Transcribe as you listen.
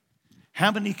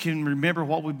How many can remember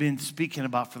what we've been speaking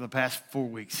about for the past 4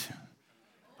 weeks?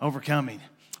 Overcoming.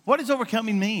 What does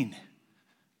overcoming mean?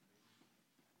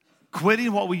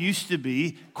 Quitting what we used to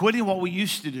be, quitting what we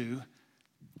used to do.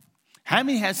 How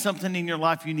many has something in your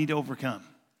life you need to overcome?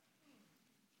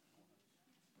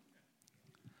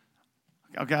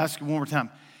 I'll ask you one more time.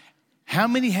 How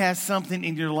many has something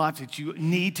in your life that you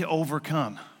need to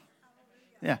overcome?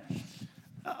 Yeah.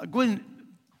 Go ahead and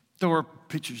throw our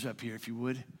pictures up here if you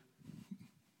would.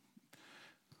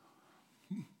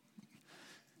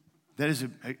 That is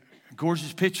a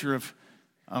gorgeous picture of,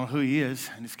 I don't know who he is,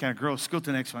 and it's kind of gross. Go to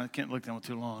the next one. I can't look at them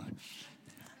too long.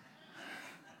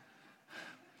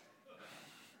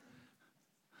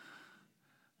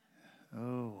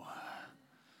 Oh.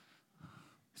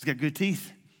 He's got good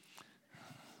teeth.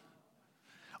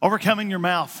 Overcoming your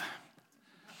mouth.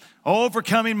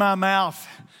 Overcoming my mouth.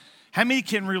 How many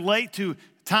can relate to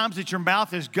times that your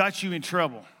mouth has got you in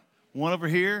trouble? One over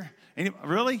here.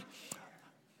 Really?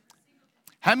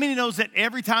 How many knows that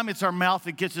every time it's our mouth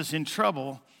that gets us in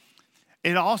trouble,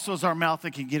 it also is our mouth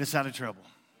that can get us out of trouble?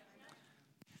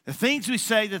 The things we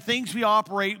say, the things we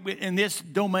operate in this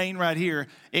domain right here,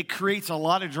 it creates a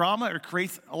lot of drama or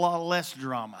creates a lot less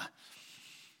drama.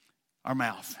 Our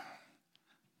mouth.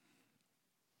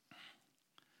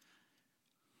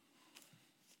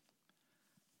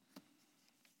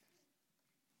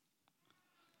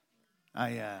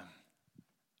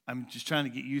 I'm just trying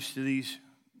to get used to these.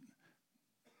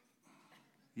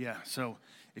 Yeah, so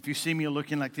if you see me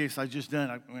looking like this, I just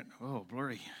done. I went, oh,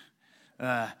 blurry.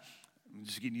 I'm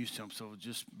just getting used to them, so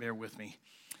just bear with me.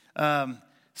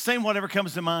 Saying whatever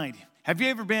comes to mind. Have you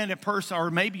ever been a person, or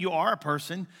maybe you are a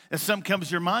person, if something comes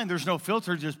to your mind, there's no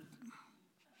filter,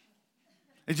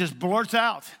 it just blurts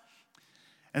out.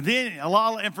 And then a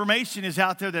lot of information is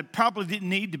out there that probably didn't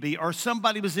need to be, or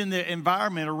somebody was in the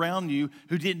environment around you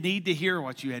who didn't need to hear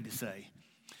what you had to say.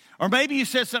 Or maybe you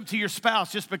said something to your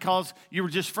spouse just because you were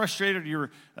just frustrated, you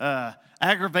were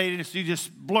aggravated, so you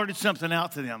just blurted something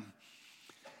out to them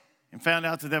and found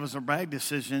out that was a bad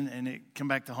decision, and it come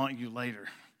back to haunt you later.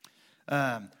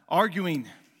 Arguing.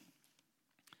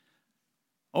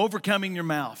 Overcoming your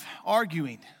mouth.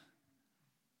 Arguing.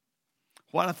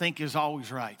 What I think is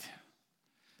always right.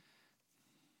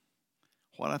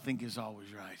 What I think is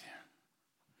always right.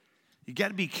 You got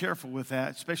to be careful with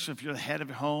that, especially if you're the head of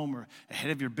your home or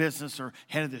head of your business or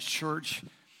head of this church,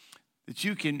 that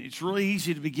it's really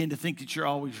easy to begin to think that you're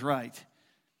always right.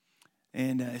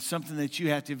 And it's something that you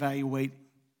have to evaluate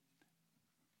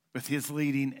with his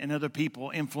leading and other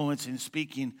people influencing and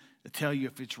speaking to tell you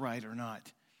if it's right or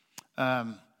not.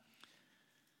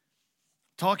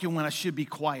 Talking when I should be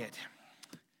quiet.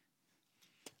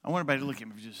 I want everybody to look at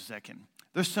me for just a second.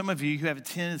 There's some of you who have a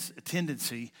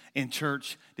tendency in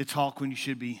church to talk when you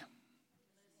should be.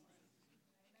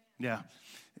 Yeah.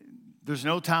 There's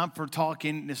no time for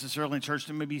talking necessarily in church.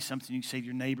 There may be something you can say to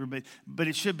your neighbor, but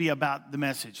it should be about the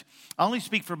message. I only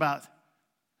speak for about,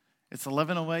 it's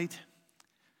 11:08. I'm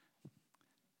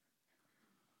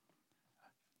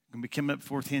going to be coming up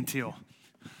before 10 till.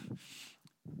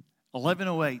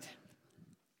 11:08.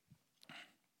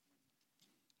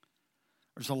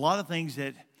 There's a lot of things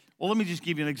that, well, let me just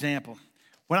give you an example.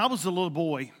 When I was a little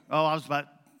boy, I was about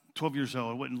 12 years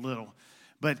old. I wasn't little.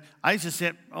 But I used to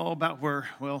sit about where,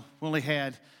 we only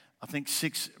had, I think,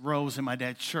 6 rows in my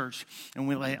dad's church, and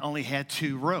we only had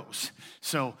 2 rows.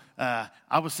 So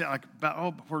I would sit like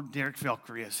about where Derek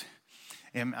Felker is.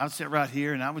 And I would sit right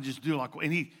here, and I would just do like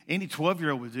any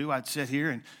 12-year-old would do. I'd sit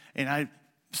here, and I'd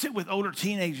sit with older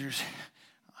teenagers,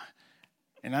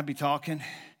 and I'd be talking,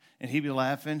 and he'd be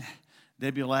laughing.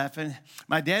 They'd be laughing.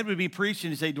 My dad would be preaching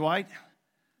and say, Dwight,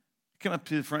 come up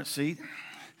to the front seat.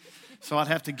 So I'd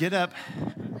have to get up.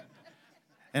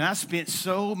 And I spent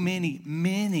so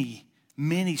many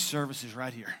services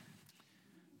right here.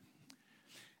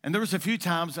 And there was a few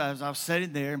times as I was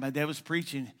sitting there and my dad was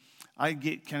preaching, I'd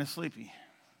get kind of sleepy.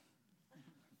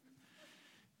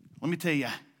 Let me tell you,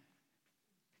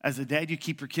 as a dad, you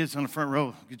keep your kids on the front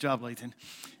row. Good job, Layton.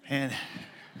 And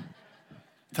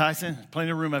Tyson,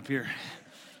 plenty of room up here.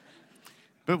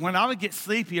 But when I would get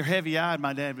sleepy or heavy-eyed,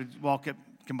 my dad would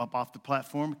come up off the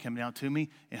platform, come down to me,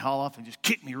 and haul off and just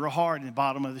kick me real hard in the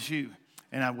bottom of the shoe.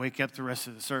 And I'd wake up the rest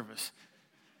of the service.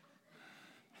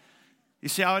 You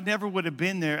see, I never would have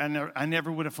been there. I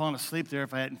never would have fallen asleep there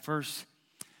if I hadn't first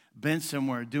been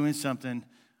somewhere doing something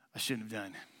I shouldn't have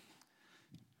done.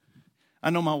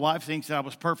 I know my wife thinks that I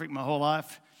was perfect my whole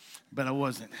life, but I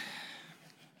wasn't.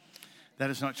 That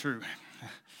is not true.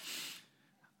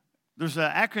 There's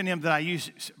an acronym that I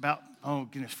used about, 4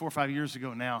 or 5 years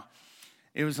ago now.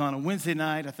 It was on a Wednesday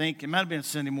night, I think. It might have been a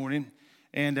Sunday morning.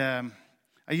 And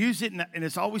I use it, and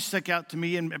it's always stuck out to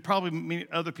me, and probably many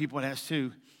other people it has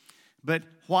too. But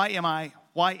why am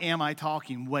I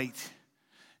talking? Wait.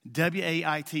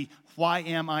 W-A-I-T. Why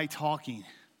am I talking?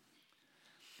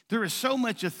 There is so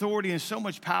much authority and so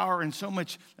much power and so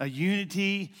much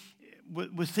unity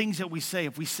with things that we say,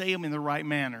 if we say them in the right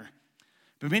manner.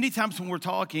 But many times when we're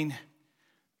talking,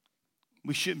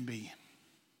 we shouldn't be.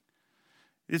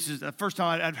 This is the first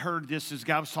time I'd heard this as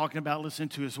God was talking about listening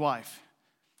to his wife.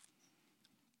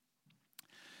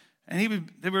 And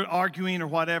they were arguing or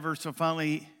whatever, so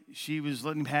finally she was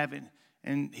letting him have it.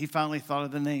 And he finally thought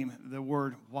of the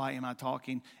word, why am I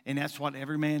talking? And that's what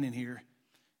every man in here,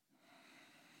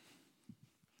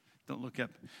 don't look up.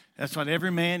 That's what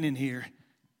every man in here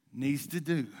needs to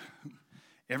do.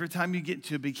 Every time you get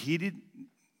into a big heated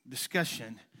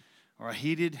discussion or a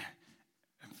heated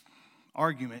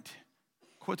argument,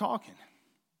 quit talking.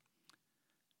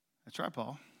 That's right,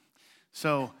 Paul.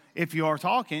 So if you are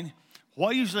talking,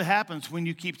 what usually happens when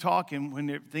you keep talking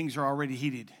when things are already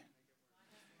heated?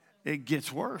 It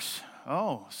gets worse.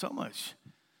 Oh, so I'm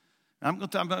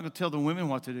not going to tell the women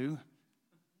what to do.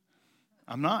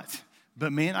 I'm not.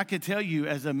 But man, I can tell you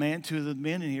as a man to the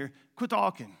men in here, quit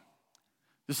talking.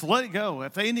 Just let it go.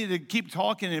 If they need to keep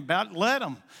talking about it, let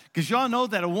them. Because y'all know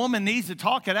that a woman needs to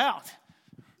talk it out.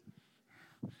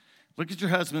 Look at your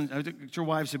husband, look at your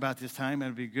wives about this time.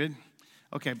 That'll be good.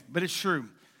 Okay, but it's true.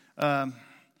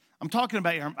 I'm talking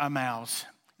about our mouths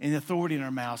and the authority in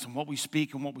our mouths and what we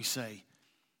speak and what we say.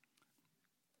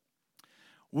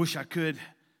 Wish I could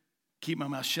keep my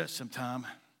mouth shut sometime.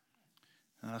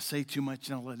 I say too much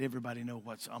and I'll let everybody know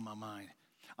what's on my mind.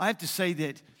 I have to say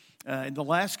that in the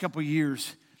last couple of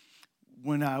years,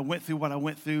 when I went through what I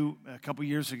went through a couple of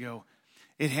years ago,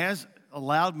 it has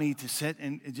allowed me to sit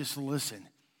and just listen.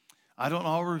 I don't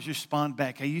always respond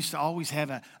back. I used to always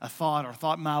have a thought or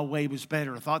thought my way was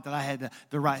better or thought that I had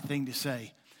the right thing to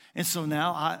say. And so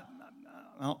now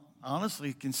I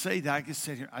honestly can say that I can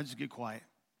sit here, I just get quiet.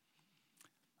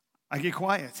 I get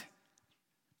quiet.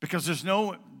 Because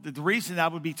the reason I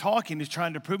would be talking is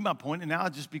trying to prove my point, and now I'll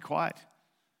just be quiet.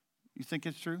 You think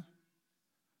it's true?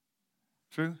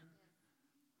 True?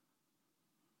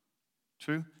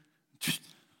 True?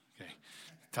 Okay.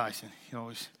 Tyson, he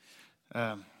always...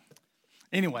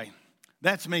 Anyway,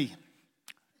 that's me.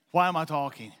 Why am I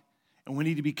talking? And we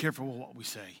need to be careful with what we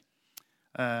say.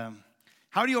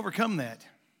 How do you overcome that?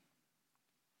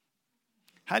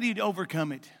 How do you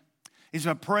overcome it? Is it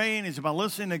about praying? Is it about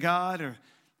listening to God? Or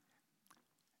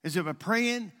is it about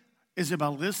praying? Is it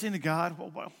about listening to God?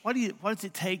 What does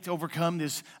it take to overcome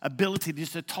this ability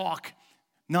just to talk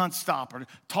nonstop or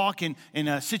talk in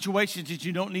situations that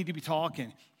you don't need to be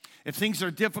talking? If things are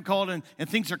difficult and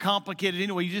things are complicated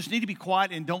anyway, you just need to be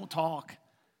quiet and don't talk.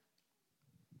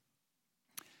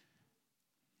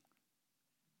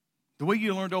 The way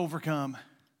you learn to overcome,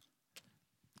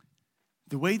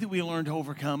 the way that we learn to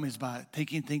overcome is by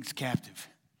taking things captive.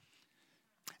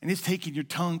 And it's taking your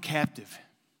tongue captive.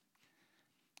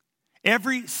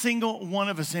 Every single one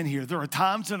of us in here, there are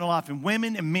times in our life, and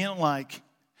women and men alike,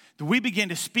 that we begin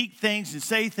to speak things and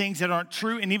say things that aren't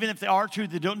true, and even if they are true,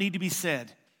 they don't need to be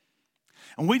said.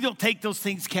 And we don't take those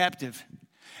things captive.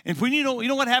 And when you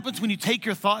know what happens when you take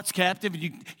your thoughts captive and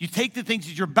you take the things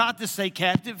that you're about to say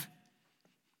captive?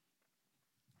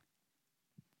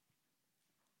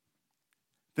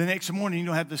 The next morning you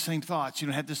don't have the same thoughts. You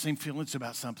don't have the same feelings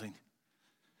about something.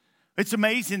 It's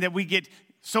amazing that we get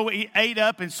so ate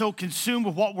up and so consumed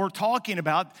with what we're talking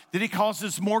about that it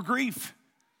causes more grief.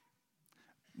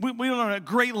 We learn a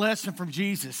great lesson from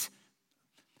Jesus.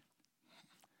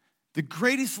 The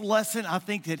greatest lesson I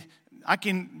think that I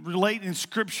can relate in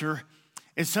Scripture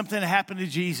is something that happened to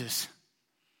Jesus.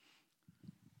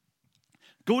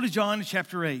 Go to John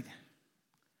chapter 8.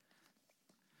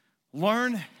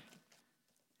 Learn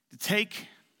to take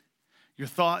your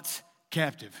thoughts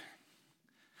captive.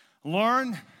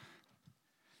 Learn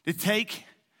to take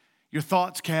your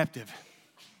thoughts captive.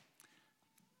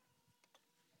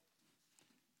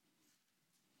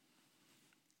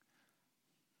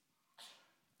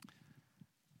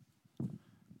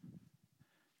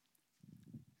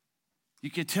 You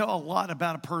can tell a lot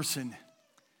about a person.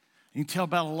 You can tell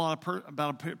about a lot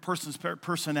about a person's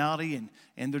personality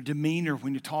and their demeanor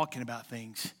when you're talking about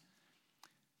things.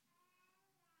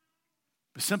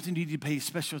 But something you need to pay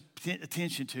special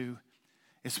attention to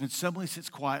is when somebody sits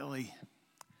quietly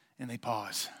and they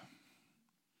pause.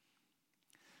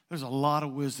 There's a lot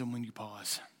of wisdom when you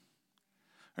pause.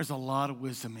 There's a lot of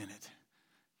wisdom in it.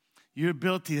 Your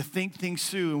ability to think things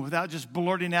through and without just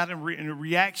blurting out in a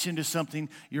reaction to something,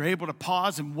 you're able to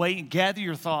pause and wait and gather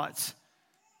your thoughts.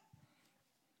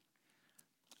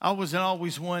 I wasn't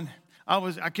always one.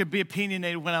 I could be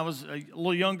opinionated when I was a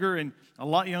little younger and a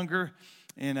lot younger.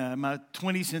 In my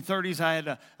 20s and 30s, I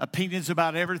had opinions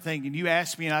about everything. And you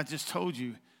asked me, and I just told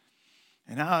you.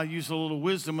 And now I use a little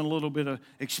wisdom and a little bit of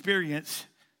experience.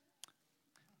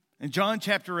 In John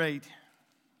chapter 8,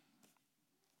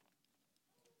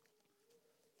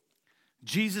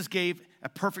 Jesus gave a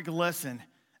perfect lesson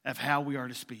of how we are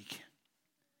to speak.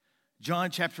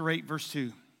 John chapter 8, verse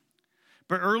 2.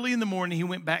 But early in the morning, he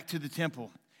went back to the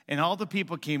temple, and all the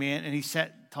people came in, and he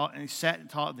sat and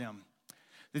taught them.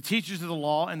 The teachers of the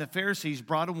law and the Pharisees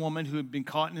brought a woman who had been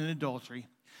caught in adultery,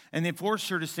 and they forced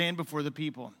her to stand before the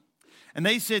people. And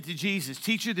they said to Jesus,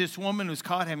 "Teacher, this woman was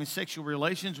caught having sexual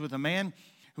relations with a man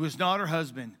who is not her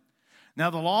husband. Now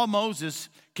the law of Moses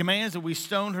commands that we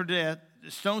stone to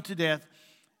death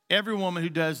every woman who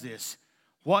does this.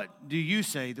 What do you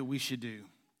say that we should do?"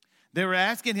 They were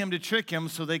asking him to trick him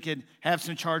so they could have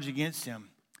some charge against him.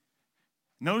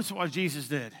 Notice what Jesus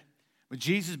did. But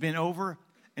Jesus bent over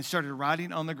and started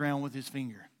writing on the ground with his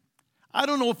finger. I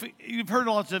don't know if you've heard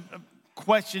lots of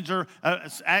questions or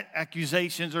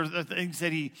accusations or things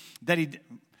that he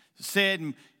said,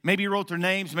 and maybe he wrote their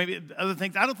names, maybe other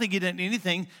things. I don't think he did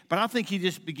anything, but I think he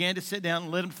just began to sit down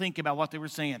and let them think about what they were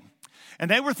saying. And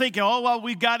they were thinking, oh, well,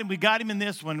 we got him in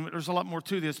this one. There's a lot more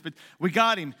to this, but we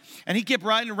got him. And he kept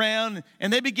riding around,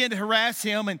 and they began to harass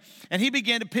him, and he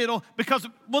began to piddle. Because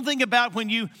one thing about when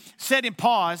you set in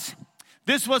pause,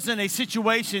 this wasn't a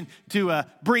situation to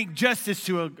bring justice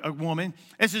to a woman.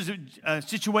 This is a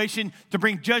situation to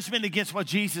bring judgment against what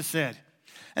Jesus said.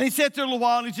 And he sat there a little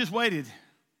while, and he just waited.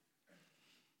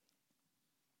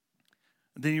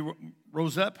 And then he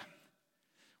rose up.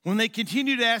 When they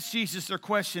continued to ask Jesus their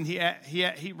question,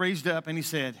 he raised up and he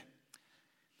said,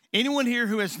 "Anyone here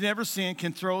who has never sinned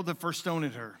can throw the first stone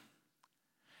at her."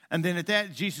 And then at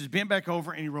that, Jesus bent back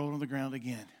over and he rolled on the ground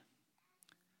again.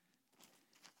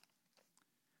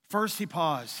 First, he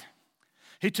paused.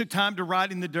 He took time to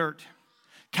write in the dirt,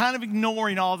 kind of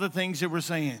ignoring all the things that we're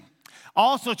saying.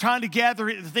 Also trying to gather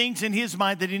the things in his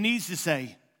mind that he needs to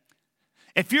say.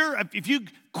 If you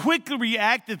quickly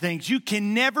react to things, you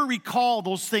can never recall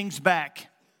those things back.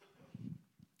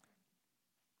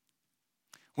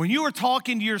 When you are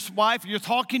talking to your wife, or you're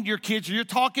talking to your kids, or you're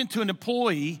talking to an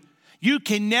employee, you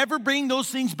can never bring those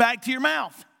things back to your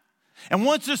mouth. And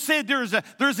once they're said, there's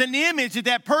an image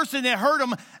that person that hurt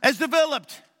them has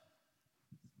developed.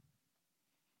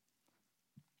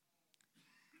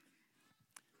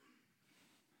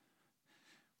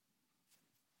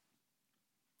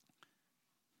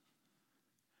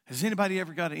 Has anybody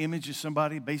ever got an image of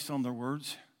somebody based on their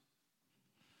words?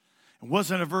 It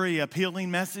wasn't a very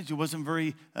appealing message. It wasn't a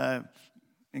very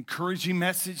encouraging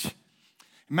message.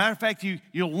 Matter of fact, you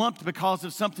lumped because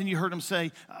of something you heard them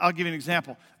say. I'll give you an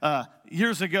example.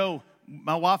 Years ago,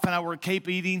 my wife and I were at Cape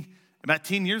eating, about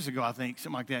 10 years ago, I think,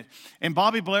 something like that. And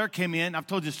Bobby Blair came in. I've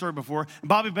told you the story before. And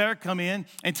Bobby Blair come in,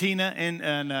 and Tina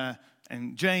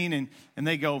and Jane, and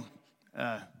they go,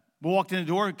 we walked in the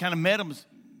door and kind of met them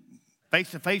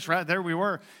face to face, right there we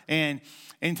were. And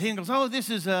Tina goes, "Oh, this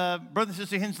is Brother and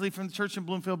Sister Hensley from the church in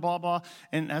Bloomfield, blah, blah."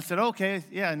 And I said, "Okay,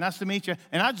 yeah, nice to meet you."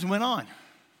 And I just went on.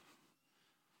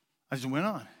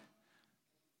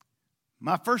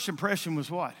 My first impression was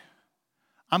what?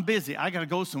 I'm busy. I got to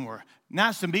go somewhere.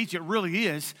 Nice to meet you. It really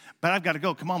is, but I've got to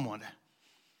go. Come on, Wanda.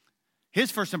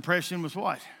 His first impression was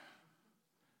what?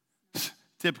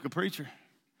 Typical preacher.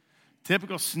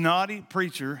 Typical snotty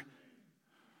preacher.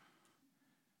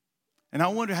 And I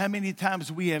wonder how many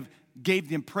times we have gave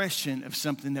the impression of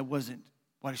something that wasn't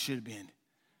what it should have been.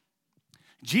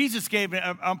 Jesus gave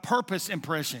a on purpose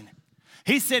impression.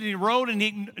 He said he rolled in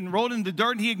the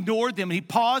dirt and he ignored them. He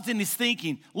paused in his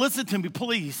thinking. Listen to me,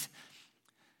 please.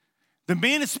 The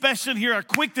men especially here are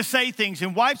quick to say things,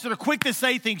 and wives that are quick to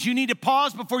say things. You need to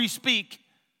pause before you speak.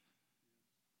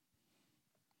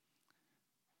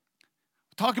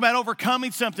 Talk about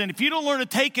overcoming something. If you don't learn to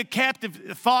take a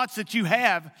captive thoughts that you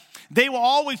have, they will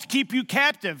always keep you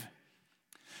captive.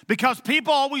 Because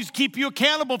people always keep you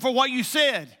accountable for what you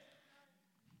said.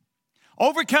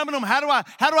 Overcoming them, how do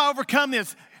I overcome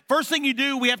this? First thing you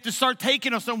do, we have to start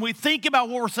taking on something. We think about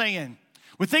what we're saying.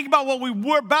 We think about what we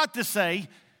were about to say.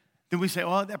 Then we say,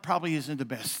 "Oh, that probably isn't the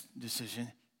best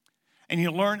decision." And you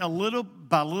learn a little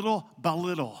by little by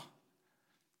little.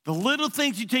 The little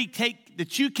things you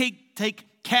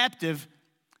take captive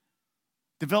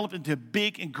develop into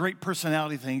big and great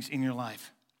personality things in your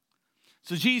life.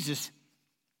 So Jesus,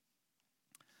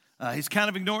 he's kind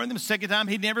of ignoring them. The second time,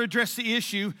 he never addressed the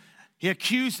issue. He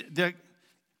accused the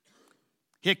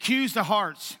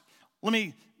hearts. Let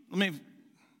me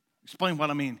explain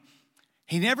what I mean.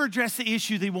 He never addressed the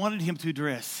issue they wanted him to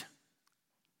address.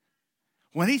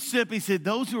 When he stood up, he said,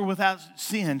 those who are without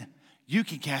sin, you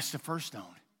can cast the first stone.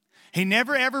 He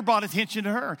never, ever brought attention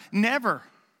to her. Never.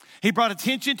 He brought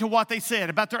attention to what they said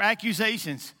about their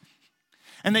accusations.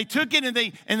 And they took it and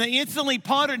they instantly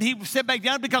pondered. He sat back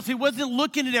down because he wasn't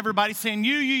looking at everybody saying,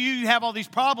 you have all these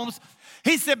problems.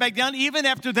 He sat back down. Even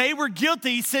after they were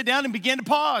guilty, he sat down and began to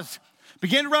pause.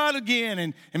 Began to write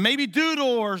again and maybe doodle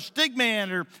or stick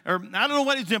man or I don't know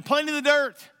what he's doing, playing in the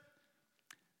dirt.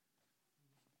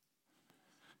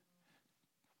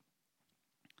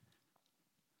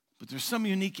 But there's something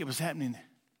unique that was happening.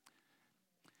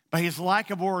 By his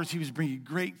lack of words, he was bringing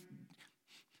great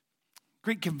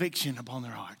conviction upon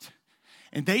their heart.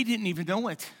 And they didn't even know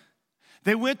it.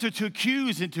 They went there to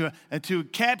accuse and to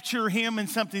capture him in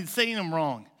something, saying him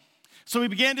wrong. So he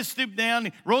began to stoop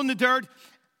down, roll in the dirt,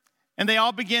 and they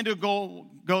all began to go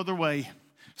their way,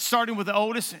 starting with the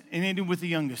oldest and ending with the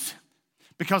youngest.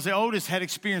 Because the oldest had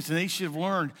experience, and they should have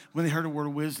learned when they heard a word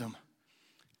of wisdom.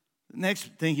 The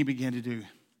next thing he began to do,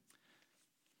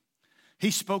 he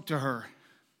spoke to her.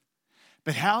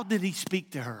 But how did he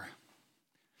speak to her?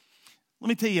 Let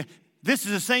me tell you, this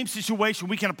is the same situation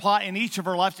we can apply in each of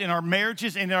our lives, in our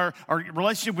marriages, in our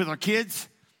relationship with our kids.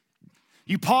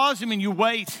 You pause them and you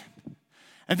wait.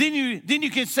 And then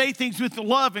you can say things with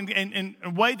love and a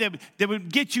way that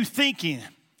would get you thinking.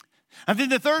 And then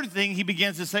the third thing he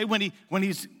begins to say when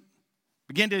he's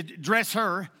began to address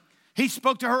her, he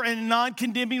spoke to her in a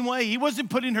non-condemning way. He wasn't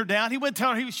putting her down. He wouldn't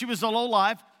tell her she was a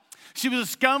lowlife. She was a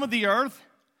scum of the earth.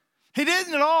 He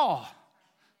didn't at all.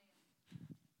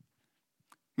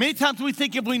 Many times we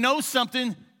think if we know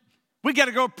something, we got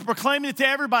to go proclaim it to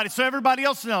everybody so everybody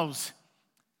else knows.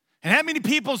 And how many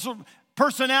people's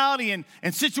personality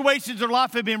and situations in their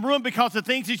life have been ruined because of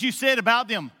things that you said about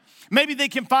them? Maybe they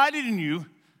confided in you.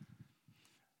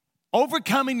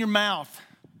 Overcoming your mouth.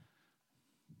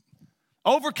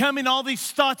 Overcoming all these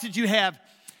thoughts that you have.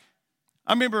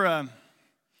 I remember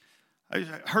I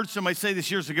heard somebody say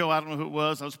this years ago. I don't know who it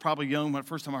was. I was probably young when the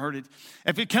first time I heard it.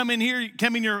 If it come in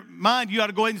your mind, you ought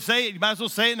to go ahead and say it. You might as well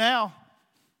say it now.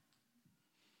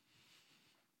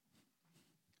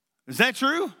 Is that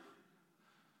true?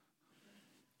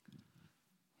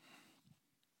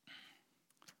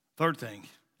 Third thing.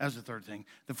 That was the third thing.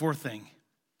 The fourth thing.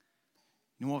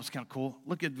 You know what was kind of cool?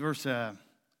 Look at verse 9.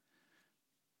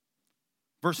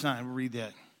 We'll read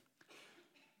that.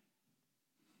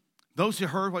 Those who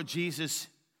heard Jesus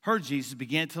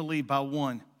began to leave by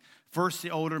one. First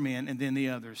the older men and then the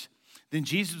others. Then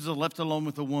Jesus was left alone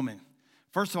with the woman.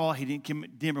 First of all, he didn't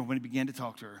condemn her when he began to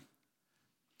talk to her.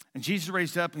 And Jesus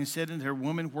raised up and said unto her,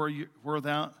 Woman, where are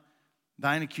thou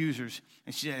thine accusers?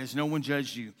 And she said, Has no one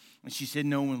judged you? And she said,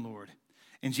 No one, Lord.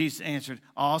 And Jesus answered,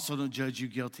 I also don't judge you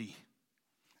guilty.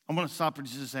 I'm going to stop for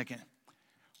just a second.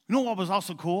 You know what was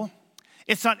also cool?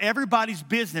 It's not everybody's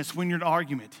business when you're in an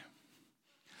argument.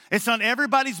 It's not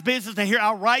everybody's business to hear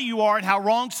how right you are and how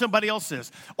wrong somebody else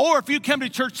is. Or if you come to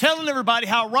church telling everybody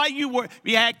how right you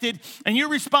reacted and you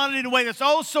responded in a way that's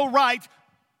oh so right,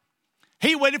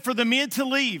 he waited for the men to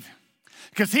leave.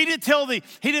 Because he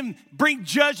didn't bring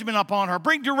judgment upon her,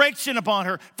 bring direction upon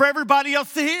her for everybody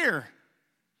else to hear.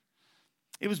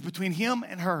 It was between him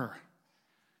and her.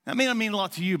 That may not mean a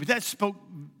lot to you, but that spoke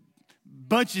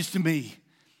bunches to me.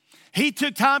 He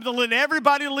took time to let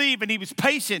everybody leave, and he was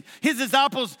patient. His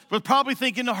disciples were probably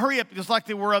thinking to hurry up, just like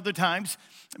they were other times.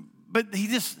 But he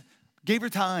just gave her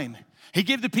time. He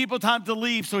gave the people time to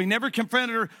leave, so he never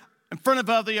confronted her in front of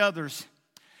all the others.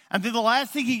 And then the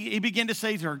last thing he began to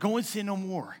say to her, go and sin no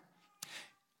more.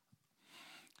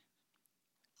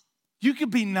 You can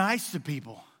be nice to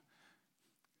people.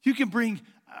 You can bring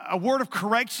a word of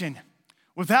correction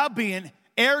without being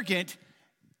arrogant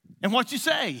in what you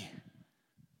say.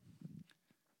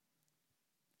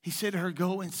 He said to her,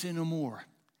 go and sin no more.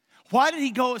 Why did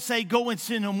he go and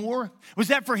sin no more? Was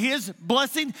that for his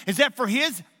blessing? Is that for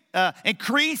his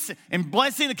increase and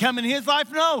blessing to come in his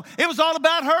life? No, it was all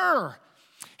about her.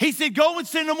 He said, go and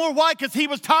sin no more. Why? Because he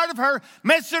was tired of her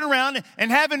messing around and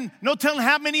having no telling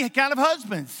how many kind of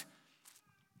husbands.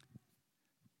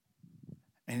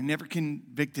 And he never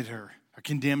convicted her or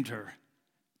condemned her.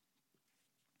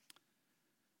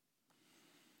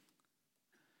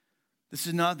 This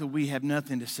is not that we have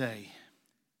nothing to say.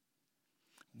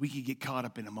 We could get caught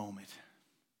up in a moment.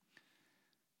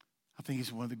 I think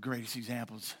it's one of the greatest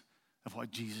examples of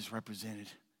what Jesus represented.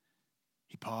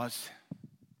 He paused.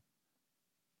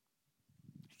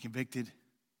 He convicted.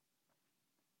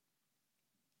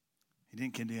 He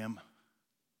didn't condemn.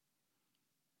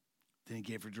 Then he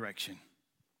gave her direction.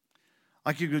 I'd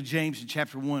like you to go to James in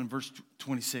chapter 1, verse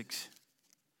 26.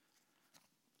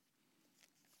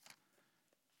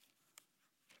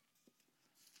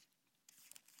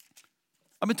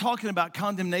 I've been talking about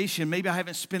condemnation. Maybe I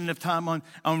haven't spent enough time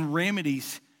on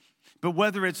remedies. But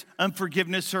whether it's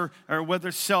unforgiveness or whether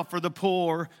it's self or the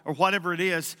poor or whatever it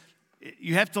is,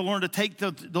 you have to learn to take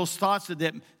those thoughts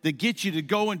that get you to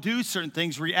go and do certain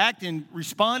things, react and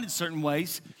respond in certain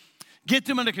ways. Get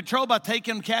them under control by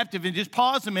taking them captive, and just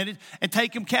pause a minute and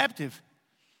take them captive.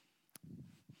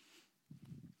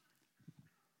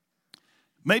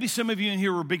 Maybe some of you in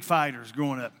here were big fighters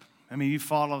growing up. I mean, you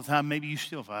fought all the time. Maybe you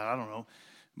still fight. I don't know.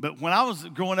 But when I was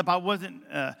growing up, I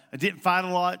didn't fight a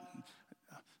lot.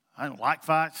 I don't like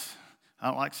fights. I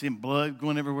don't like seeing blood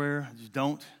going everywhere. I just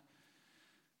don't.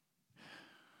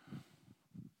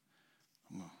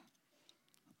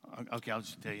 Okay, I'll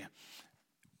just tell you.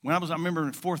 I remember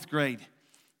in fourth grade,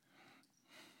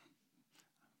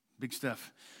 big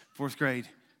stuff, fourth grade,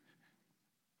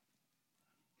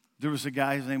 there was a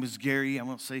guy, his name was Gary. I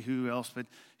won't say who else, but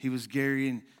he was Gary,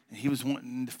 and he was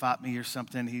wanting to fight me or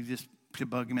something. He just kept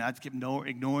bugging me. I just kept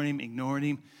ignoring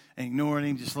him,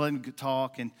 just letting him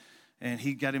talk, and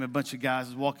he got him a bunch of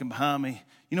guys walking behind me.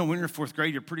 You know, when you're in fourth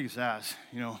grade, you're pretty size,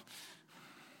 you know.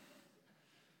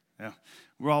 Yeah,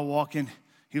 we're all walking.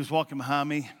 He was walking behind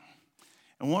me.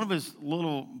 And one of his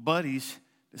little buddies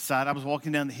decided I was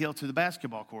walking down the hill to the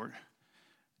basketball court.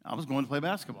 I was going to play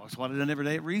basketball. That's what I done every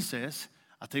day at recess.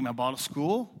 I take my ball to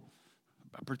school.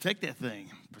 I protect that thing.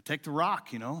 Protect the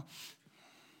rock, you know.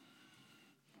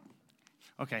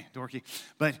 Okay, dorky.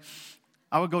 But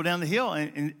I would go down the hill,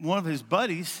 and one of his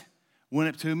buddies went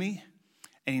up to me,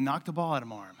 and he knocked the ball out of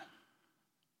my arm.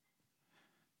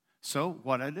 So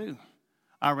what did I do?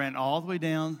 I ran all the way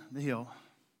down the hill.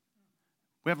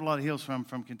 We have a lot of hills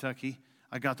from Kentucky.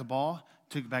 I got the ball,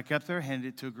 took it back up there, handed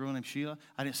it to a girl named Sheila.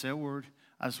 I didn't say a word.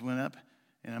 I just went up,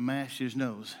 and I mashed his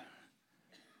nose.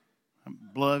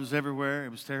 Blood was everywhere. It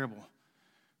was terrible.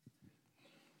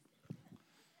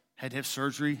 Had to have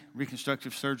surgery,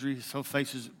 reconstructive surgery. His whole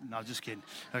face is, no, just kidding.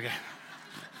 Okay.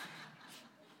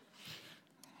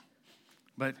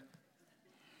 But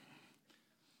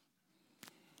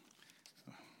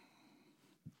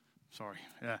sorry.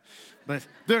 Yeah. But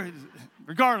there,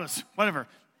 regardless, whatever.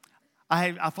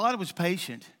 I thought it was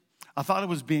patient. I thought it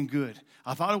was being good.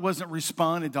 I thought it wasn't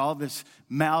responding to all this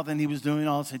mouthing he was doing,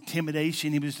 all this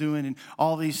intimidation he was doing, and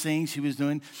all these things he was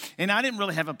doing. And I didn't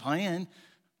really have a plan,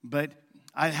 but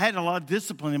I had a lot of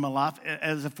discipline in my life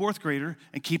as a fourth grader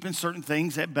and keeping certain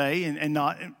things at bay and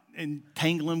not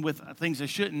entangling with things I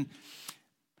shouldn't.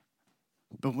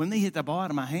 But when they hit the ball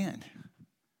out of my hand,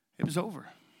 it was over.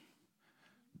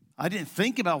 I didn't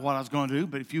think about what I was going to do,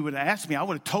 but if you would have asked me, I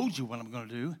would have told you what I'm going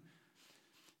to do.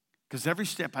 Because every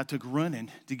step I took running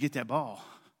to get that ball.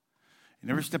 And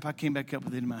every step I came back up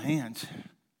with it in my hands.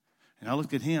 And I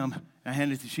looked at him, and I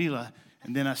handed it to Sheila,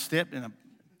 and then I stepped, and there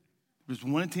was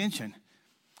one intention.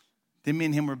 Then me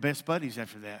and him were best buddies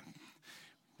after that.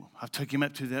 I took him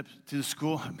up to the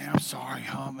school. Man, I'm sorry.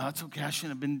 Oh, that's okay. I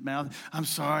shouldn't have been mouthing. I'm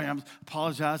sorry. I'm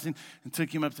apologizing. And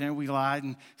took him up there, and we lied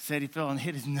and said he fell and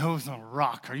hit his nose on a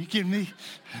rock. Are you kidding me?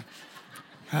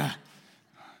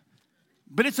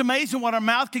 But it's amazing what our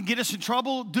mouth can get us in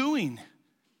trouble doing.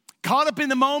 Caught up in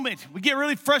the moment. We get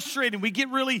really frustrated. We get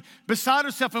really beside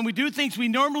ourselves, and we do things we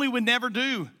normally would never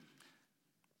do.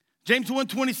 James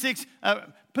 1:26,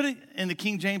 put it in the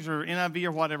King James or NIV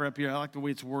or whatever up here. I like the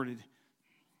way it's worded.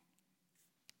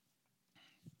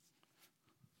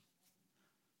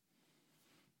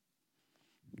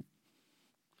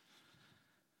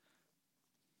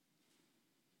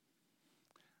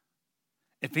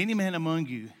 If any man among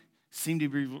you seem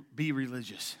to be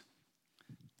religious,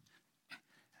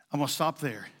 I'm going to stop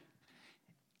there.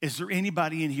 Is there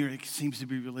anybody in here that seems to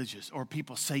be religious, or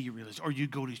people say you're religious, or you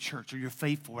go to church, or you're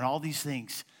faithful, and all these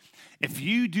things? If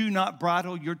you do not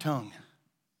bridle your tongue,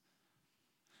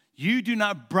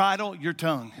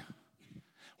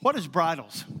 What is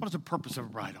bridles? What is the purpose of a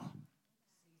bridle?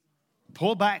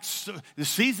 Pull back, the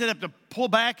season up to pull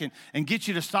back and get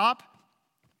you to stop.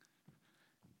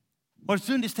 What it's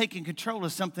doing is taking control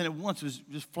of something that once was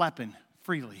just flapping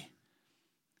freely.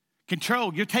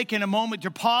 Control, you're taking a moment,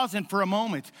 you're pausing for a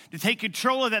moment to take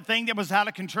control of that thing that was out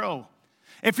of control.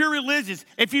 If you're religious,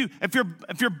 if you're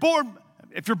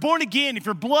born again, if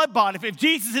you're blood-bought, if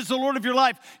Jesus is the Lord of your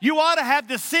life, you ought to have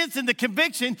the sense and the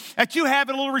conviction that you have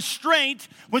a little restraint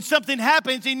when something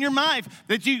happens in your life,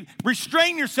 that you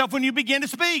restrain yourself when you begin to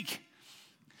speak.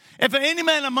 If any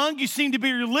man among you seem to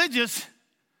be religious,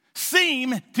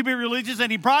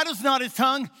 and he bridles not his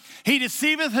tongue, he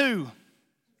deceiveth who?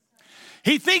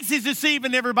 He thinks he's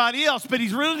deceiving everybody else, but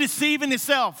he's really deceiving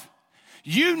himself.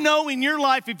 You know in your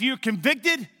life, if you're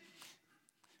convicted,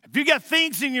 if you got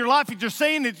things in your life that you're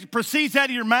saying that proceeds out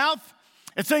of your mouth,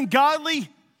 it's ungodly,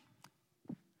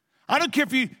 I don't care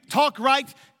if you talk right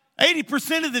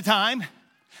 80% of the time,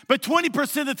 but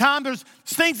 20% of the time there's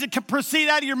things that can proceed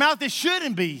out of your mouth that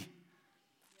shouldn't be.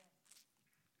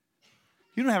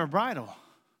 You don't have a bridle.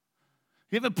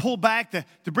 You haven't pulled back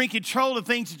to bring control of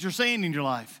things that you're saying in your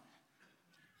life.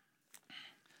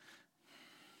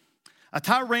 A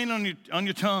tie rein on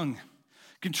your tongue.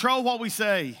 Control what we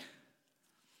say.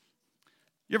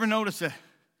 You ever notice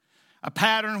a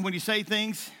pattern when you say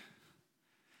things?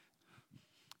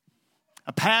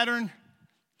 A pattern.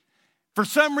 For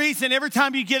some reason, every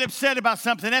time you get upset about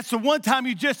something, that's the one time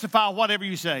you justify whatever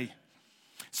you say.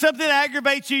 Something that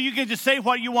aggravates you, you can just say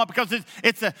what you want because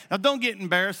now don't get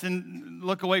embarrassed and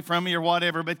look away from me or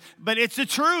whatever, but it's the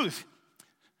truth.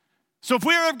 So if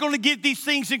we're ever going to get these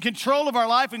things in control of our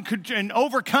life and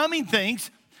overcoming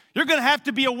things, you're going to have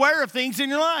to be aware of things in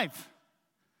your life.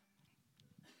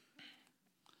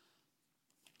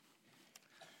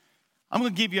 I'm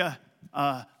going to give you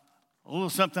a little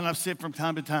something I've said from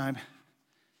time to time.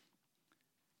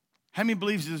 How many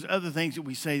believes there's other things that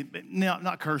we say, but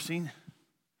not cursing?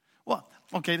 Well,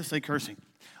 okay, let's say cursing.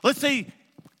 Let's say,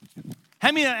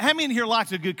 how many in here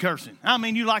likes a good cursing? I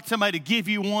mean, you like somebody to give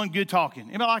you one good talking.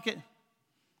 Anybody like it?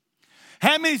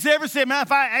 How many's ever said, man,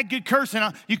 if I had good cursing,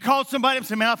 you called somebody up and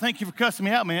said, man, I thank you for cussing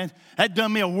me out, man. That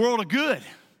done me a world of good.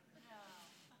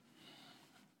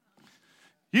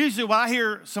 Usually when I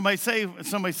hear somebody said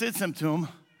something to them,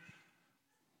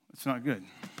 it's not good.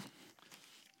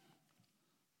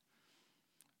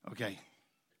 Okay.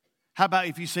 How about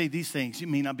if you say these things? You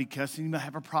may not be cussing. You might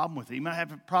have a problem with it. You might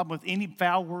have a problem with any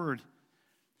foul word.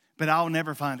 But I'll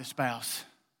never find a spouse.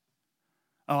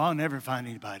 Oh, I'll never find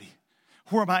anybody.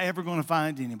 Where am I ever going to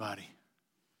find anybody?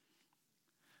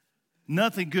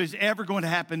 Nothing good is ever going to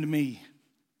happen to me.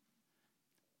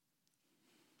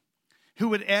 Who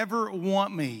would ever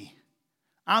want me?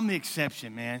 I'm the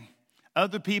exception, man.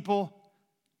 Other people,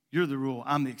 you're the rule.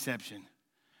 I'm the exception.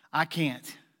 I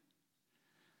can't.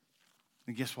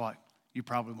 And guess what? You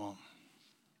probably won't.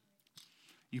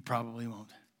 You probably won't.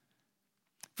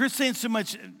 If you're saying so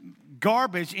much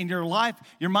garbage in your life,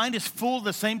 your mind is full of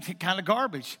the same kind of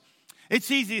garbage. It's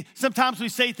easy. Sometimes we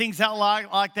say things out loud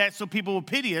like that so people will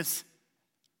pity us.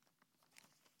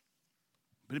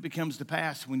 But it becomes the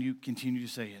past when you continue to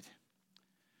say it.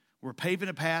 We're paving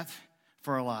a path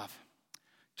for our life.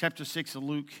 Chapter 6 of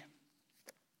Luke.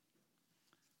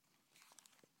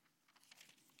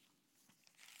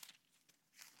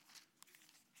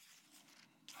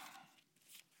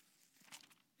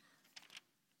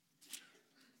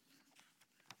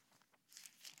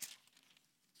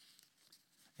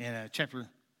 And chapter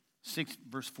 6,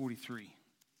 verse 43.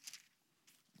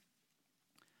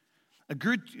 A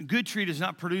good tree does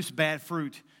not produce bad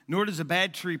fruit, nor does a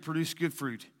bad tree produce good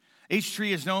fruit. Each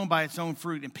tree is known by its own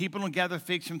fruit, and people don't gather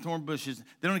figs from thorn bushes.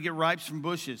 They don't get grapes from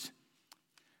bushes.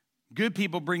 Good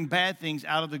people bring bad things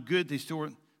out of the good they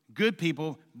store. Good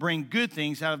people bring good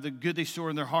things out of the good they store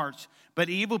in their hearts. But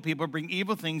evil people bring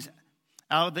evil things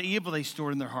out of the evil they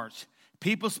store in their hearts.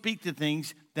 People speak the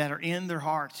things that are in their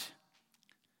hearts.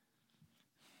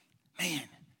 Man,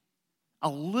 a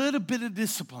little bit of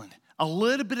discipline, a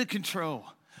little bit of control,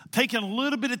 taking a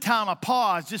little bit of time, a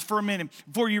pause just for a minute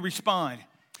before you respond.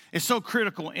 It's so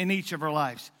critical in each of our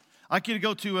lives. I'd like you to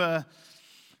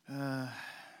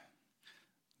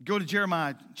go to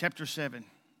Jeremiah chapter 7.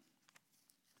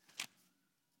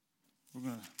 We're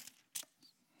going to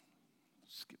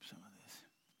skip some of this.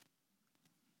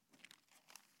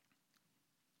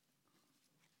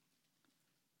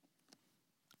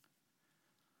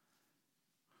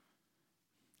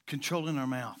 Controlling our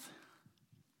mouth.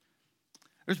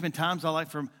 There's been times I like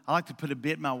to put a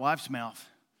bit in my wife's mouth.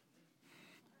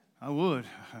 I would.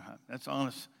 That's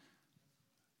honest.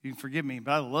 You can forgive me,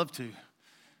 but I'd love to.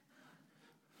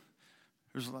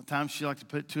 There's a lot of times she likes to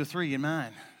put 2 or 3 in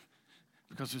mine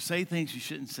because we say things we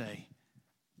shouldn't say.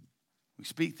 We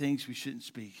speak things we shouldn't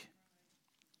speak.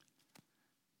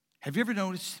 Have you ever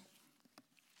noticed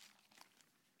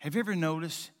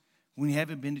when you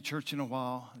haven't been to church in a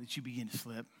while that you begin to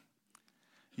slip?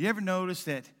 You ever notice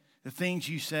that the things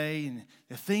you say and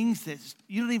the things that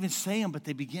you don't even say them, but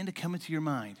they begin to come into your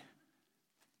mind?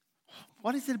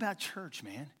 What is it about church,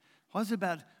 man? What is it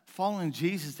about following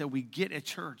Jesus that we get at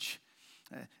church?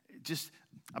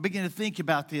 I begin to think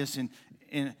about this,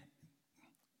 and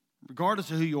regardless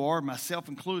of who you are, myself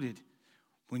included,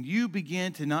 when you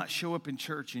begin to not show up in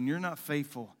church and you're not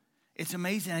faithful, it's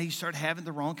amazing how you start having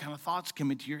the wrong kind of thoughts come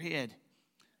into your head.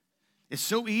 It's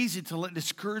so easy to let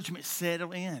discouragement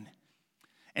settle in.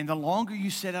 And the longer you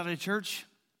sit out of church,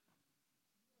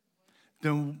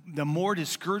 the more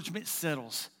discouragement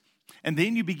settles. And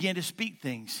then you begin to speak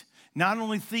things. Not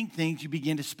only think things, you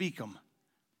begin to speak them.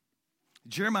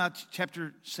 Jeremiah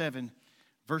chapter 7,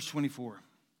 verse 24.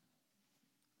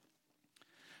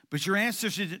 But your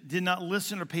ancestors did not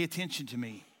listen or pay attention to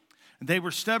me. They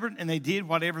were stubborn and they did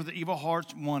whatever the evil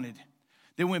hearts wanted.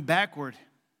 They went backward,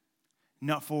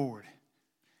 not forward.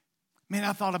 Man,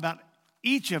 I thought about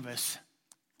each of us.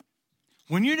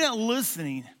 When you're not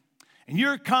listening and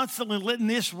you're constantly letting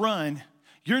this run,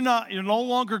 you're no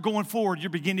longer going forward, you're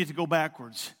beginning to go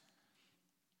backwards.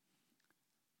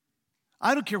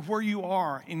 I don't care where you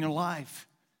are in your life.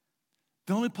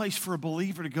 The only place for a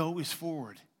believer to go is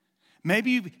forward.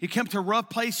 Maybe you come to a rough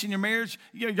place in your marriage.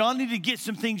 Y'all need to get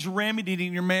some things remedied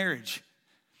in your marriage.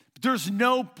 But there's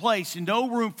no place and no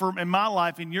room in my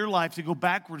life, in your life, to go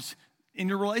backwards in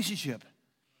your relationship.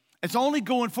 It's only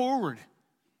going forward.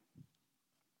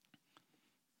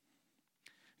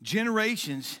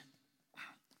 Generations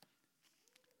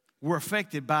were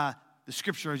affected by the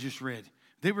scripture I just read.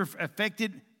 They were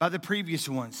affected by the previous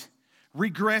ones.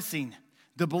 Regressing.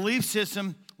 The belief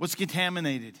system was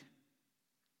contaminated.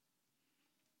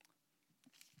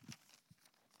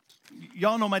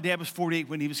 Y'all know my dad was 48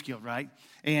 when he was killed, right?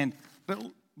 But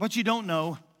what you don't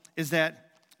know is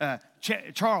that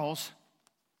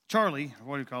Charlie, or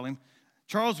what do you call him?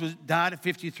 Charles died at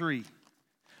 53.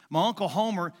 My Uncle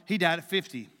Homer, he died at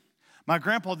 50. My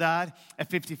grandpa died at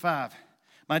 55.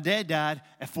 My dad died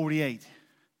at 48.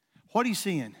 What are you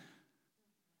seeing?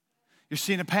 You're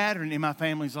seeing a pattern in my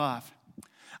family's life.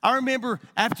 I remember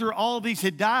after all of these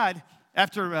had died,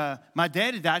 after my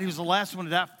dad had died, he was the last one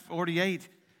to die at 48.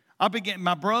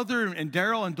 My brother and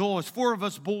Daryl and Doyle, it's 4 of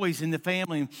us boys in the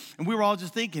family, and we were all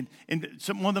just thinking, and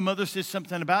one of the mothers said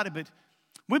something about it, but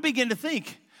we began to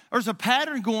think, there's a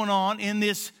pattern going on in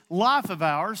this life of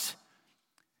ours.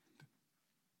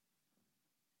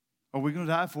 Are we going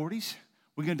to die at 40s? Are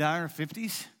we going to die in our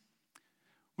 50s?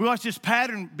 We watched this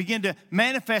pattern begin to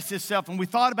manifest itself, and we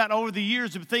thought about over the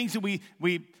years of things that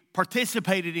we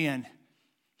participated in. And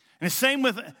the same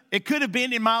with, it could have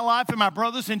been in my life and my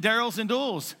brothers and Daryl's and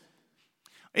Doyle's.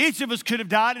 Each of us could have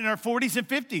died in our 40s and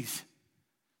 50s.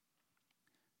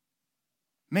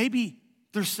 Maybe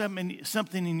there's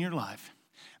something in your life.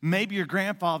 Maybe your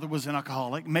grandfather was an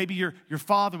alcoholic. Maybe your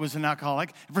father was an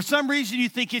alcoholic. For some reason, you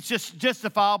think it's just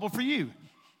justifiable for you.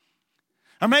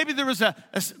 Or maybe there was a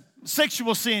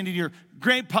sexual sin in your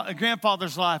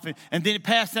grandfather's life, and then it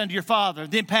passed down to your father,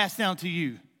 then passed down to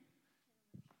you.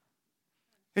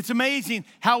 It's amazing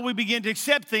how we begin to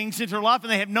accept things into our life,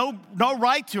 and they have no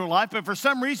right to our life, but for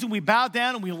some reason we bow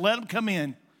down and we let them come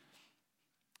in.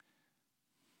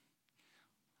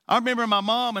 I remember my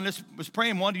mom, and this was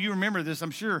praying, one, do you remember this?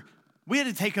 I'm sure. We had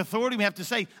to take authority. We have to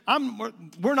say,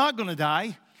 we're not going to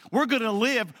die. We're going to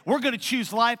live. We're going to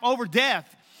choose life over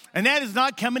death. And that is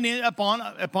not coming in upon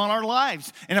our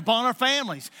lives and upon our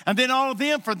families. And then all of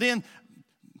them,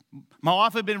 my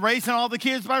wife had been raising all the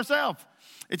kids by herself.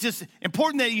 It's just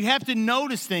important that you have to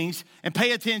notice things and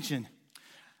pay attention.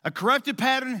 A corrupted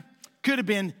pattern could have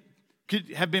been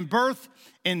birthed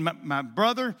in my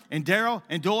brother and Daryl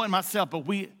and Doyle and myself, but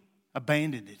we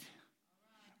abandoned it.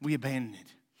 We abandoned it.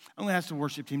 I'm going to ask the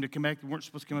worship team to come back. They weren't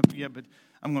supposed to come up yet, but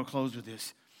I'm going to close with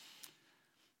this.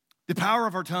 The power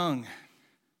of our tongue.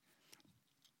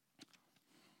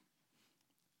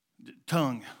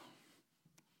 Tongue.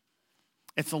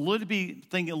 It's a little bitty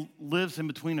thing that lives in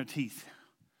between our teeth.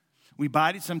 We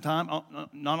bite it sometimes,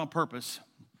 not on purpose.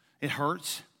 It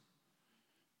hurts.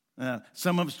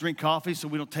 Some of us drink coffee, so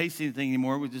we don't taste anything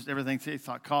anymore. Everything tastes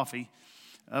like coffee.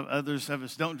 Others of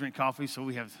us don't drink coffee, so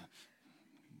we have,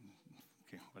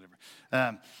 okay,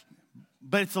 whatever.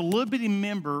 But it's a little bitty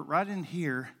member right in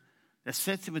here that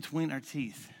sits in between our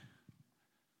teeth.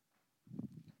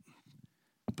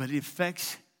 But it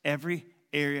affects every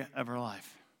area of our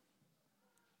life.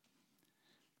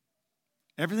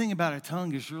 Everything about our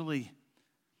tongue is really,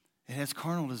 it has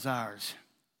carnal desires.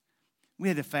 We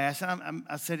had to fast.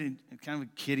 I said it kind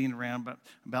of kidding around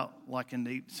about liking to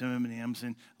eat some M&Ms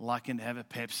and liking to have a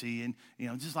Pepsi and,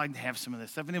 just like to have some of that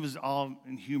stuff. And it was all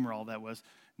in humor, all that was.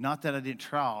 Not that I didn't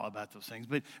try all about those things,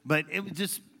 but it was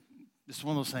just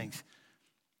one of those things.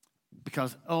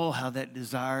 Because, how that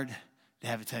desired to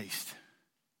have a taste.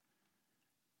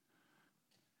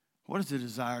 What is the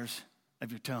desires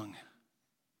of your tongue?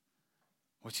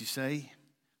 What you say,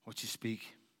 what you speak.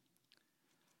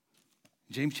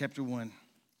 James chapter 3,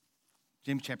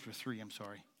 I'm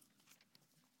sorry.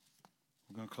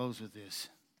 We're going to close with this.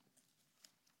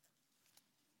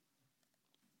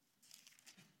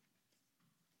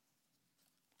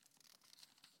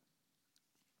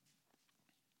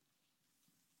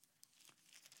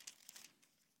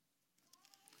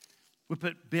 We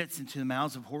put bits into the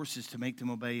mouths of horses to make them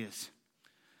obey us.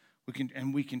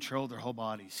 We control their whole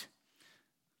bodies.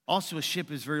 Also, a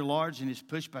ship is very large and is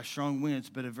pushed by strong winds,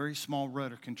 but a very small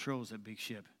rudder controls that big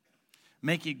ship.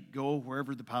 Make it go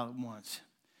wherever the pilot wants.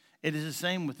 It is the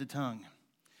same with the tongue.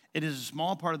 It is a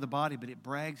small part of the body, but it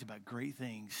brags about great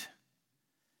things.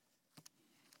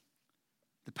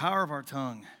 The power of our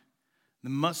tongue, the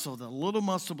little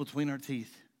muscle between our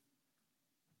teeth.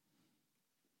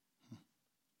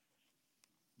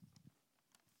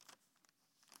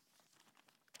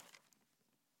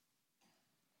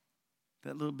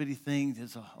 That little bitty thing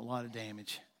does a lot of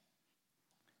damage.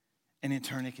 And in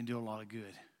turn, it can do a lot of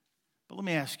good. But let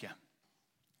me ask you,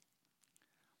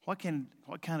 what kind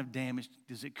of damage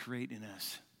does it create in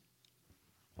us?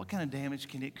 What kind of damage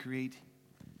can it create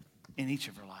in each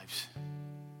of our lives?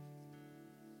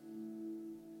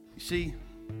 You see,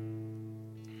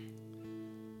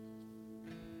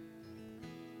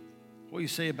 what you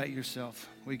say about yourself,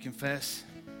 what you confess,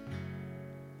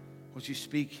 what you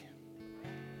speak,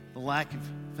 the lack of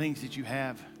things that you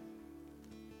have.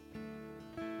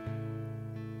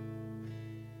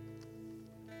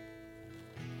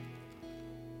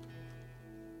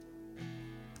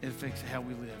 It affects how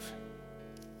we live.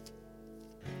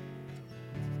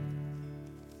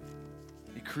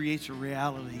 It creates a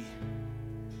reality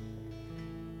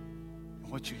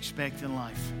of what you expect in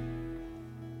life.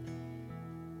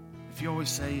 If you always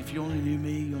say, if you only knew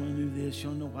me, you only knew this, you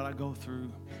don't know what I go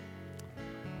through,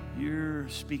 you're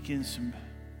speaking some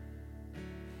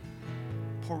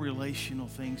poor relational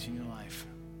things in your life.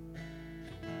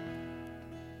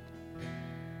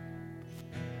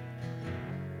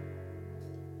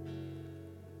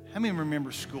 How many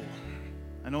remember school?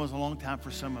 I know it was a long time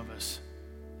for some of us.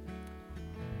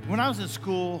 When I was in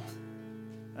school,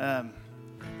 there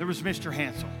was Mr.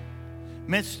 Hansel.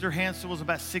 Mr. Hansel was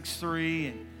about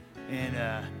 6'3",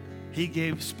 and he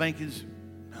gave spankings.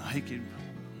 He could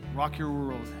rock your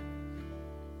world.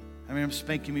 I remember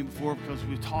spanking me before because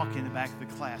we were talking in the back of the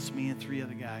class, me and 3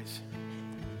 other guys.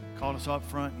 Called us up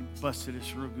front. He busted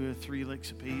us real good, 3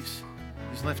 licks apiece.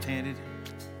 He's left-handed.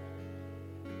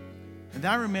 And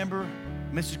I remember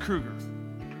Mrs. Kruger.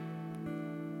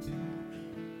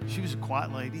 She was a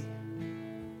quiet lady.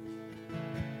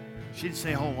 She didn't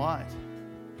say a whole lot.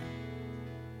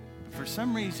 But for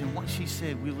some reason, what she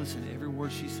said, we listened to every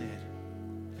word she said.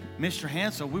 Mr.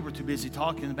 Hansel, we were too busy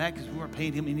talking in the back because we weren't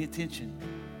paying him any attention.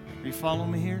 Are you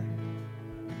following me here?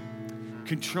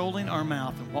 Controlling our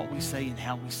mouth and what we say and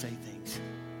how we say things.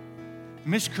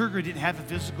 Miss Kruger didn't have a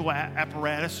physical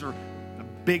apparatus or a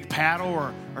big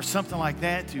paddle or something like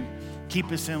that to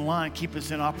keep us in line, keep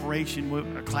us in operation, what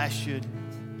a class should.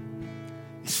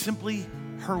 It's simply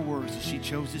her words that she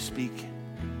chose to speak.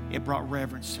 It brought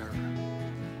reverence to her.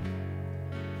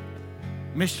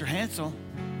 Mr. Hansel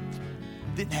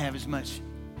didn't have as much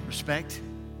respect.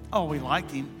 Oh, we liked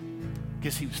him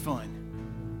because he was fun.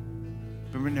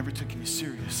 But we never took him as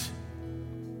serious.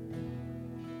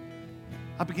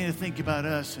 I began to think about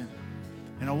us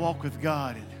and I walk with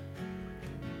God, and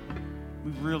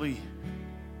we really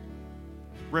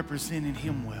represented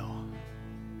him well.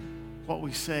 What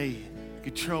we say, the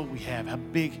control we have, how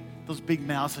big, those big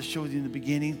mouths I showed you in the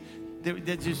beginning,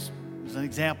 that just was an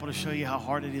example to show you how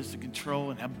hard it is to control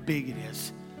and how big it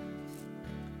is.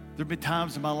 There have been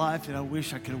times in my life that I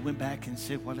wish I could have went back and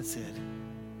said what I said.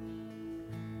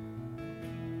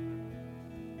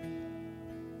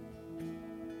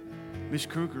 Miss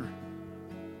Kruger,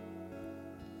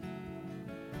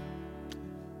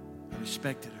 I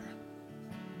respected her.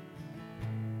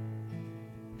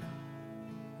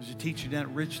 There's a teacher down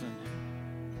at Richland.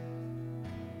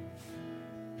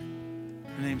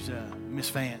 Her name's Miss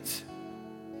Vance.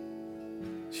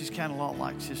 She's kind of a lot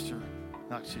like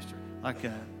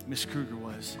Miss Kruger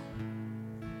was.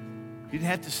 You didn't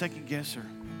have to second guess her.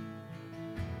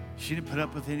 She didn't put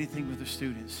up with anything with her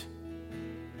students.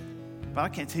 But I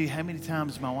can't tell you how many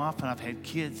times my wife and I've had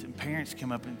kids and parents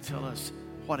come up and tell us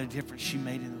what a difference she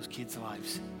made in those kids'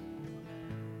 lives.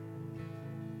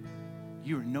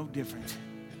 You are no different.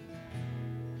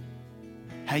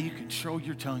 How you control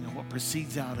your tongue and what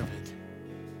proceeds out of it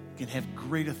can have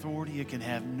great authority. It can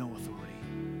have no authority.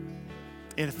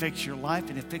 It affects your life.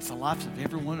 It affects the lives of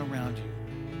everyone around you.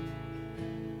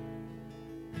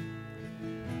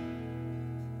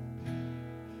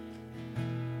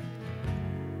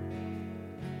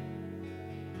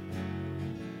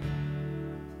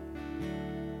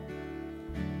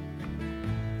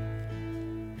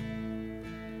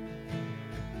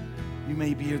 You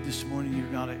may be here this morning, you're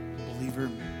not a believer.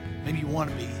 Maybe you want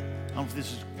to be. I don't know if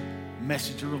this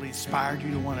message really inspired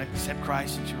you to want to accept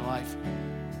Christ into your life.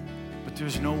 But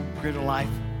there's no greater life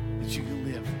that you can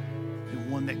live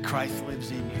than one that Christ lives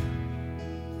in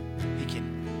you. He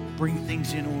can bring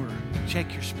things in order.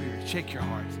 Check your spirit. Check your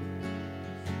heart.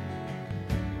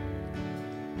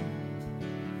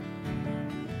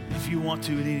 If you want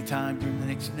to at any time during the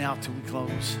next, now till we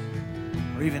close,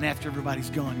 or even after everybody's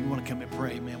gone, you want to come and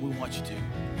pray, man, we want you to.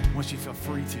 We want you to feel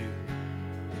free to.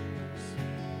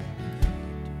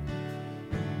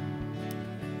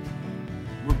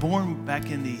 We're born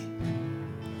back in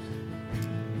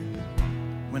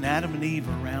when Adam and Eve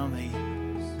were around,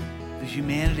 the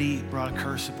humanity brought a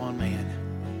curse upon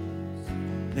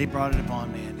man. They brought it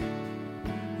upon man.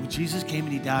 When Jesus came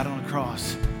and he died on a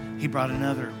cross, he brought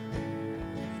another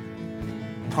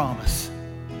promise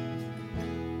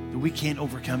that we can't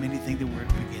overcome anything that we're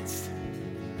up against.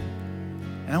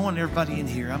 And I want everybody in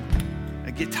here,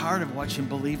 I get tired of watching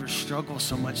believers struggle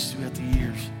so much throughout the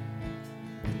years.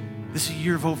 This is a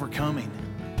year of overcoming.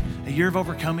 A year of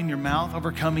overcoming your mouth,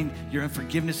 overcoming your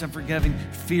unforgiveness, unforgiving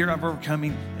fear, of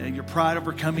overcoming your pride,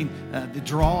 overcoming the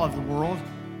draw of the world,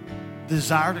 the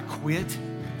desire to quit.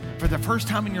 For the first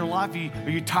time in your life, are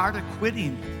you tired of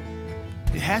quitting?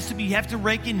 It has to be, you have to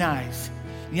recognize.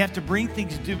 You have to bring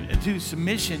things to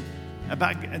submission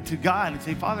to God and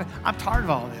say, Father, I'm tired of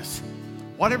all this.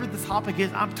 Whatever the topic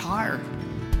is, I'm tired.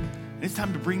 And it's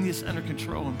time to bring this under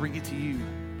control and bring it to you.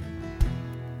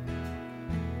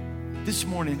 This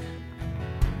morning,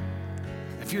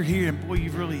 if you're here and boy,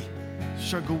 you've really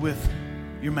struggled with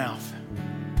your mouth,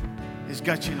 it's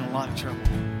got you in a lot of trouble.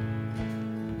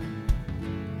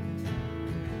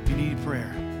 You need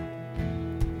prayer.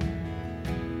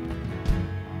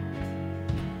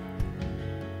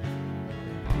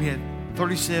 We had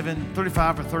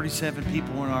 35 or 37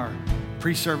 people in our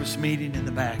pre-service meeting in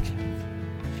the back.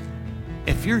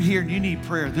 If you're here and you need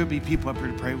prayer, there'll be people up here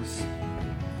to pray with you.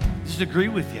 Just agree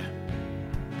with you.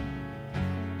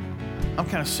 I'm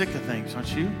kind of sick of things,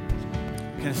 aren't you?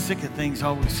 I'm kind of sick of things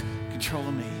always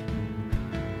controlling me.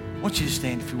 I want you to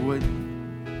stand if you would.